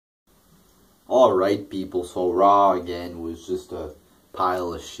Alright, people, so Raw again was just a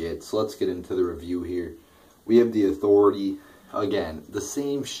pile of shit. So let's get into the review here. We have the Authority. Again, the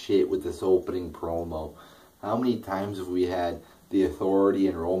same shit with this opening promo. How many times have we had the Authority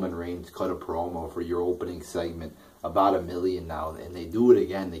and Roman Reigns cut a promo for your opening segment? About 1 million now. And they do it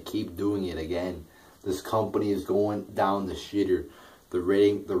again. They keep doing it again. This company is going down the shitter. The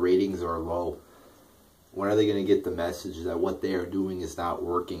ratings are low. When are they going to get the message that what they are doing is not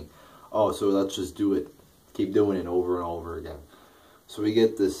working? Oh, so let's just do it. Keep doing it over and over again. So we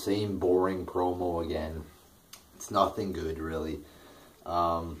get this same boring promo again. It's nothing good, really.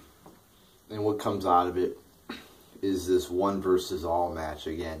 And what comes out of it is this 1 versus all match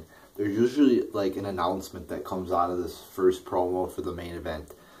again. There's usually like an announcement that comes out of this first promo for the main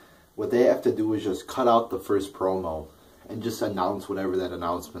event. What they have to do is just cut out the first promo and just announce whatever that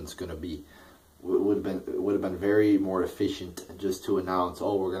announcement's going to be. It would have been very more efficient just to announce,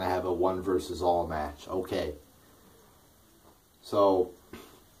 oh, we're going to have a 1 versus all match. Okay. So,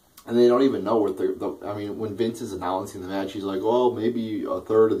 and they don't even know what I mean, when Vince is announcing the match, he's like, oh, maybe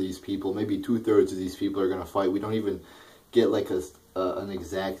 1/3 of these people, maybe 2/3 of these people are going to fight. We don't even get like an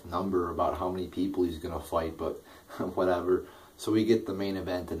exact number about how many people he's going to fight, but whatever. So we get the main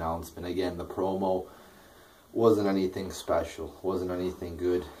event announcement. Again, the promo wasn't anything special, wasn't anything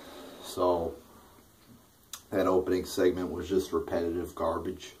good. So that opening segment was just repetitive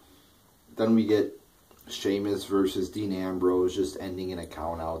garbage. Then we get Sheamus versus Dean Ambrose just ending in a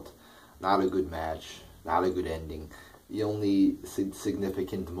countout. Not a good match. Not a good ending. The only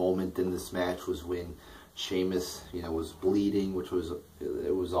significant moment in this match was when Sheamus, was bleeding, which was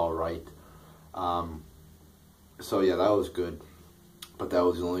all right. So yeah, that was good. But that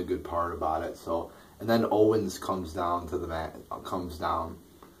was the only good part about it. So, and then Owens comes down to the mat,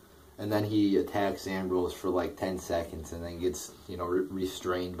 and then he attacks Ambrose for like 10 seconds and then gets,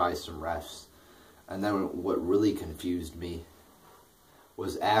 restrained by some refs. And then what really confused me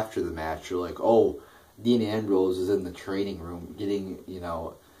was after the match, you're like, oh, Dean Ambrose is in the training room getting,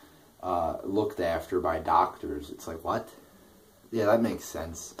 looked after by doctors. It's like, what? Yeah, that makes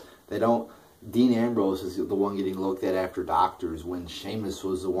sense. Dean Ambrose is the one getting looked at after doctors when Sheamus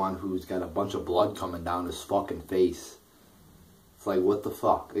was the one who's got a bunch of blood coming down his fucking face. It's like, what the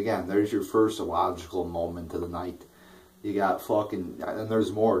fuck? Again, there's your first illogical moment of the night. You got fucking, and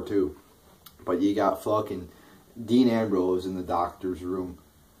there's more too, but you got fucking Dean Ambrose in the doctor's room,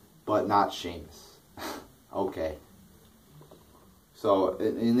 but not Sheamus. Okay. So,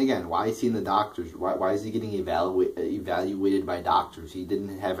 and again, why is he in the doctor's? Why is he getting evaluated by doctors? He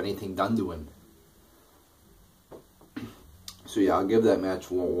didn't have anything done to him. So yeah, I'll give that match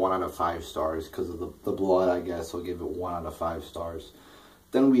 1 out of 5 stars because of the blood. I guess I'll give it 1 out of 5 stars.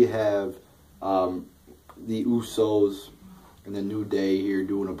 Then we have the Usos and the New Day here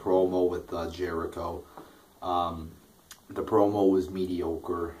doing a promo with Jericho. The promo was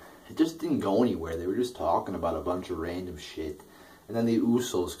mediocre. It just didn't go anywhere. They were just talking about a bunch of random shit. And then the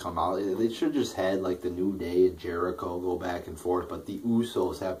Usos come out. They should have just had like the New Day and Jericho go back and forth, but the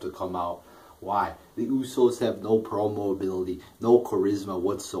Usos have to come out. Why? The Usos have no promo ability, no charisma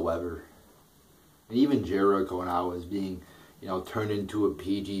whatsoever. And even Jericho now is being, turned into a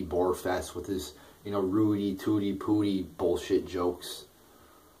PG bore fest with his, Rudy, Tootie, Pootie bullshit jokes.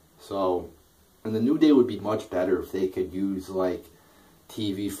 So, and the New Day would be much better if they could use, like,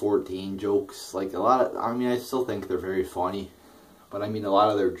 TV-14 jokes. Like, I still think they're very funny. But, a lot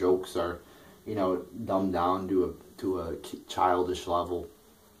of their jokes are, dumbed down to a childish level.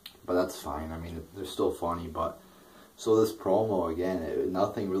 But that's fine. They're still funny. But so this promo again,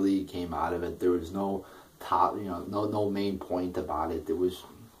 nothing really came out of it. There was no top, no main point about it. It was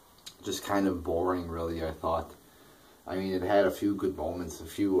just kind of boring, really. I thought. It had a few good moments, a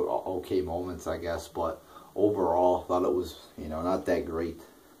few okay moments, I guess. But overall, I thought it was, not that great.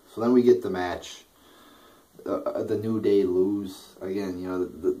 So then we get the match. The New Day lose again.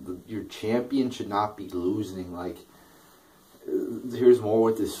 Your champion should not be losing. Like, here's more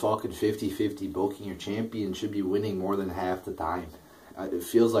with this fucking 50-50 booking. Your champion should be winning more than half the time. It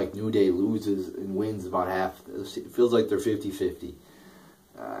feels like New Day loses and wins about half. It feels like they're 50-50.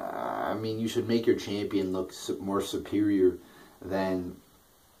 You should make your champion look more superior than,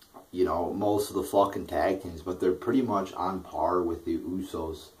 most of the fucking tag teams. But they're pretty much on par with the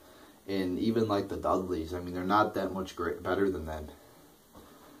Usos. And even like the Dudleys. They're not that much better than them.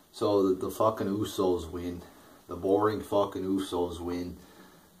 So the fucking Usos win. The boring fucking Usos win.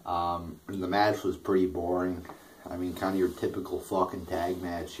 And the match was pretty boring. Kind of your typical fucking tag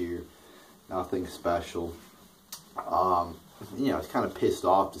match here. Nothing special. I was kind of pissed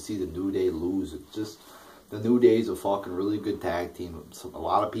off to see the New Day lose. It's just, the New Day's a fucking really good tag team. A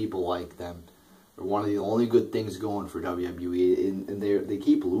lot of people like them. They're one of the only good things going for WWE, and they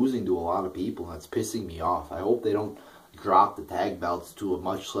keep losing to a lot of people, and that's pissing me off. I hope they don't drop the tag belts to a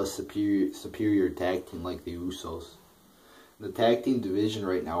much less superior tag team like the Usos. The tag team division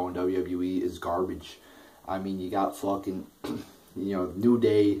right now in WWE is garbage. I mean, you got fucking, New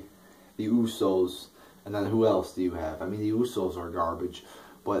Day, the Usos, and then who else do you have? I mean, the Usos are garbage,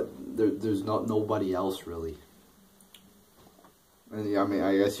 but there's nobody else really. And I mean,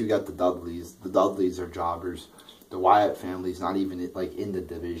 I guess you got the Dudleys. The Dudleys are jobbers. The Wyatt family's not even like in the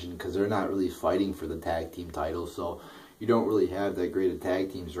division because they're not really fighting for the tag team titles. So you don't really have that great of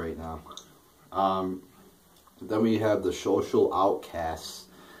tag teams right now. Then we have the Social Outcasts.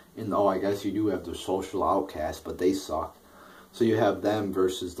 And I guess you do have the Social Outcasts, but they suck. So you have them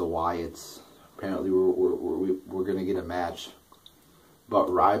versus the Wyatts. Apparently we're gonna get a match. But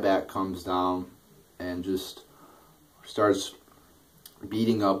Ryback comes down and just starts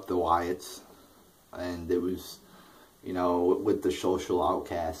beating up the Wyatts, and it was, with the Social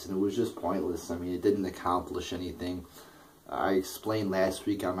Outcasts, and it was just pointless. I mean, it didn't accomplish anything. I explained last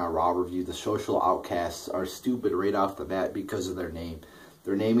week on my Raw review, the Social Outcasts are stupid right off the bat because of their name.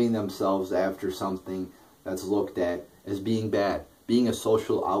 They're naming themselves after something that's looked at as being bad. Being a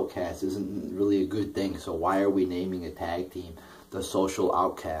social outcast isn't really a good thing, so why are we naming a tag team the Social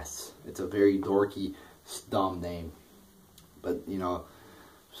Outcasts? It's a very dorky, dumb name. But,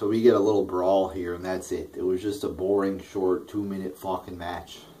 so we get a little brawl here, and that's it. It was just a boring, short, 2-minute fucking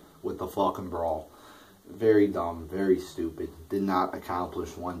match with the fucking brawl. Very dumb, very stupid. Did not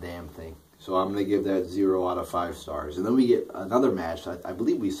accomplish one damn thing. So I'm going to give that 0 out of 5 stars. And then we get another match. I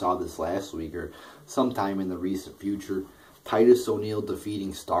believe we saw this last week or sometime in the recent future. Titus O'Neil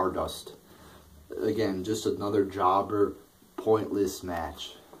defeating Stardust. Again, just another jobber, pointless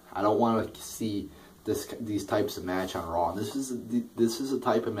match. I don't want to see these types of match on Raw. This is the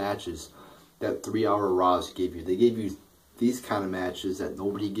type of matches that 3-hour Raws give you. They give you these kind of matches that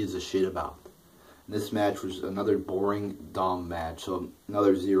nobody gives a shit about. And this match was another boring, dumb match. So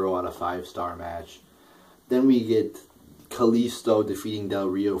another 0 out of 5 star match. Then we get Kalisto defeating Del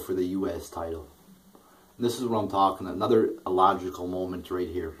Rio for the U.S. title. And this is what I'm talking. Another illogical moment right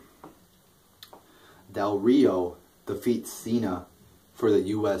here. Del Rio defeats Cena for the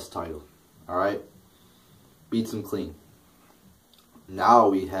U.S. title. Alright? Beats him clean. Now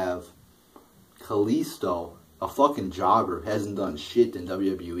we have Kalisto, a fucking jobber, hasn't done shit in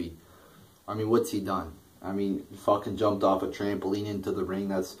WWE. I mean, what's he done? I mean, fucking jumped off a trampoline into the ring.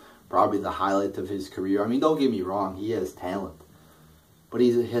 That's probably the highlight of his career. I mean, don't get me wrong, he has talent. But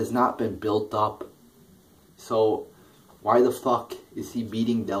he has not been built up. So, why the fuck is he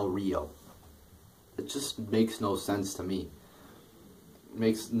beating Del Rio? It just makes no sense to me. It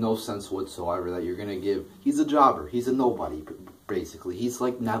makes no sense whatsoever that you're going to give... He's a jobber. He's a nobody, basically. He's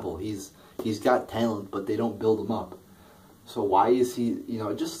like Neville. He's got talent, but they don't build him up. So why is he...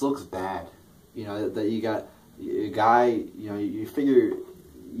 it just looks bad. That you got a guy... you figure...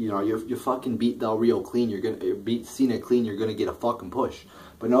 you fucking beat Del Rio clean. You're going to beat Cena clean. You're going to get a fucking push.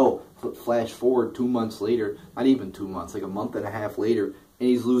 But no, flash forward 2 months later. Not even 2 months. Like a month and a half later. And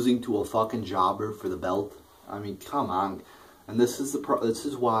he's losing to a fucking jobber for the belt. I mean, come on. And this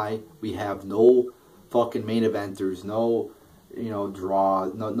is why we have no fucking main eventers, no draw,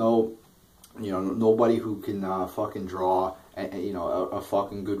 nobody who can fucking draw a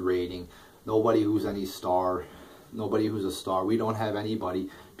fucking good rating, nobody who's any star, nobody who's a star. We don't have anybody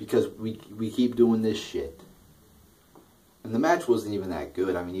because we keep doing this shit. And the match wasn't even that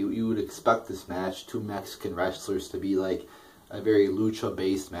good. I mean, you would expect this match, 2 Mexican wrestlers, to be like a very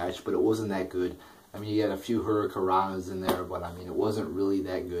lucha-based match, but it wasn't that good. I mean, you got a few hurricanranas in there, but I mean, it wasn't really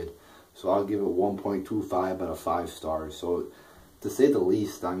that good. So I'll give it 1.25 out of 5 stars. So, to say the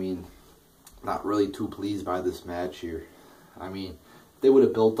least, I mean, not really too pleased by this match here. I mean, if they would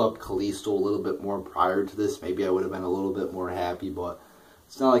have built up Kalisto a little bit more prior to this, maybe I would have been a little bit more happy, but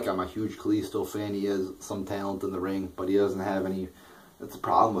it's not like I'm a huge Kalisto fan. He has some talent in the ring, but he doesn't have any... That's the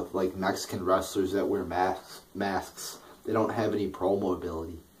problem with, like, Mexican wrestlers that wear masks. They don't have any promo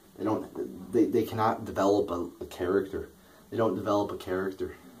ability. They cannot develop a character. They don't develop a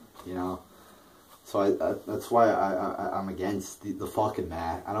character, So that's why I'm against the fucking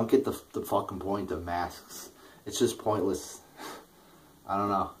mask. I don't get the fucking point of masks. It's just pointless. I don't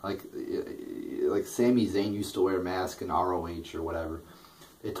know. Like Sami Zayn used to wear a mask in ROH or whatever.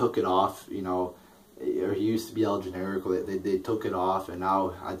 They took it off, or he used to be El Generico. They took it off, and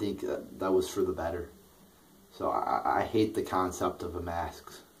now I think that was for the better. So I hate the concept of a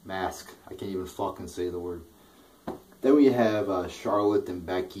mask. I can't even fucking say the word. Then we have Charlotte and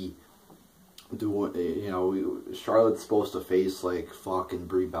Becky Charlotte's supposed to face like fucking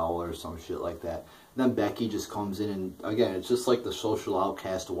Brie Bella or some shit like that. And then Becky just comes in, and again, it's just like the social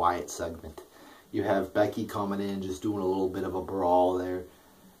outcast Wyatt segment. You have Becky coming in, just doing a little bit of a brawl there,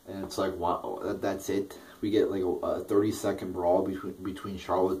 and it's like, wow, that's it. We get like a 30-second brawl between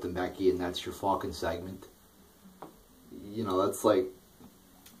Charlotte and Becky, and that's your fucking segment. That's like,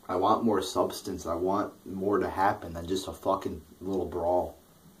 I want more substance. I want more to happen than just a fucking little brawl.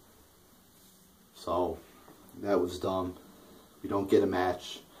 So, that was dumb. We don't get a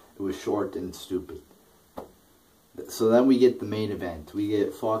match. It was short and stupid. So then we get the main event. We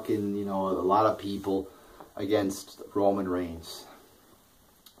get fucking, a lot of people against Roman Reigns.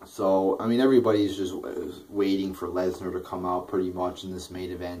 So, I mean, everybody's just waiting for Lesnar to come out pretty much in this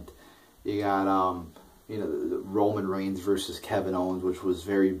main event. You got, Roman Reigns versus Kevin Owens, which was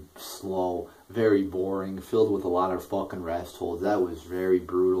very slow, very boring, filled with a lot of fucking rest holds. That was very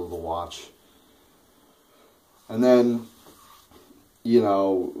brutal to watch. And then, we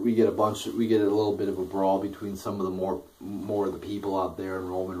get a little bit of a brawl between some of the more of the people out there and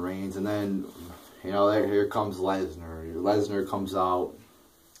Roman Reigns. And then, here comes Lesnar. Lesnar comes out,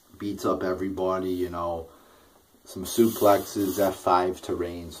 beats up everybody, some suplexes, F5 to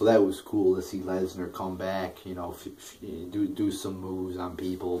Reigns. So that was cool to see Lesnar come back, do some moves on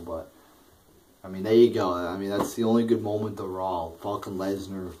people. But, I mean, there you go. I mean, that's the only good moment of Raw. Fucking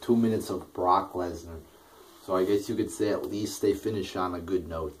Lesnar, 2 minutes of Brock Lesnar. So I guess you could say at least they finished on a good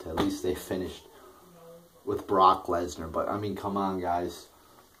note. At least they finished with Brock Lesnar. But, I mean, come on, guys.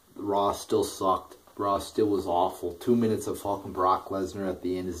 Raw still sucked. Raw still was awful. 2 minutes of fucking Brock Lesnar at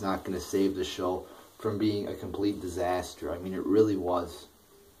the end is not going to save the show from being a complete disaster. I mean, it really was.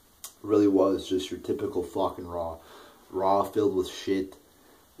 It really was just your typical fucking Raw. Raw filled with shit.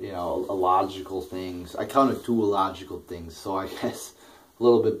 Illogical things. I counted 2 illogical things. So I guess a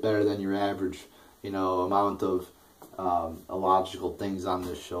little bit better than your average amount of illogical things on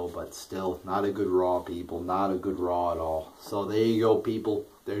this show, but still, not a good Raw, people. Not a good Raw at all. So there you go, people.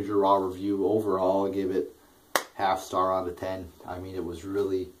 There's your Raw review. Overall, I'll give it half star out of 10. I mean, it was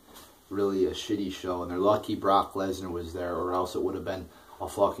really, really a shitty show, and they're lucky Brock Lesnar was there, or else it would have been a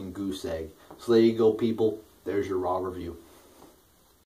fucking goose egg. So there you go, people. There's your Raw review.